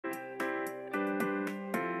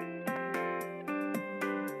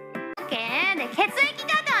ケー。で、血液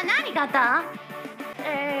型は何型？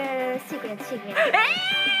シークレット。シークレット。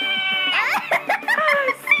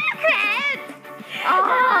じ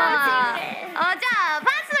ゃあ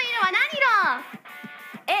パンツの色は何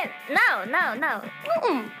色？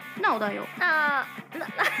なおだよ。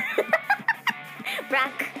ブラッ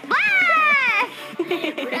ク。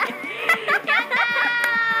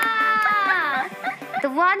The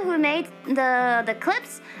one who made the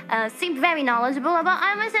clips seemed very knowledgeable about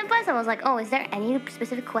Ayame Senpai. So I was like, oh, is there any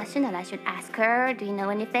specific question that I should ask her? Do you know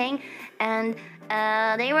anything? And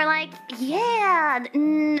they were like, yeah,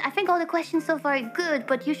 I think all the questions so far are good,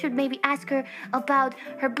 but you should maybe ask her about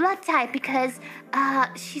her blood type because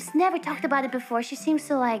she's never talked about it before. She seems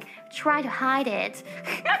to like try to hide it.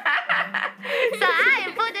 So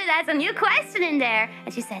I put it as a new question in there,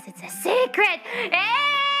 and she says it's a secret.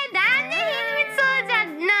 なんで秘密じゃな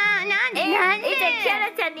んでじゃあ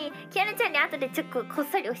キャラちゃんに後でちょっとこっ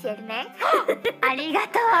そり教えるね。ありが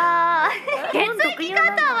とう。血液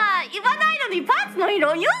型は言わないのにパンツの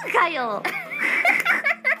色言うんかよ。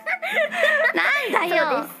なんだ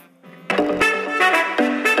よ。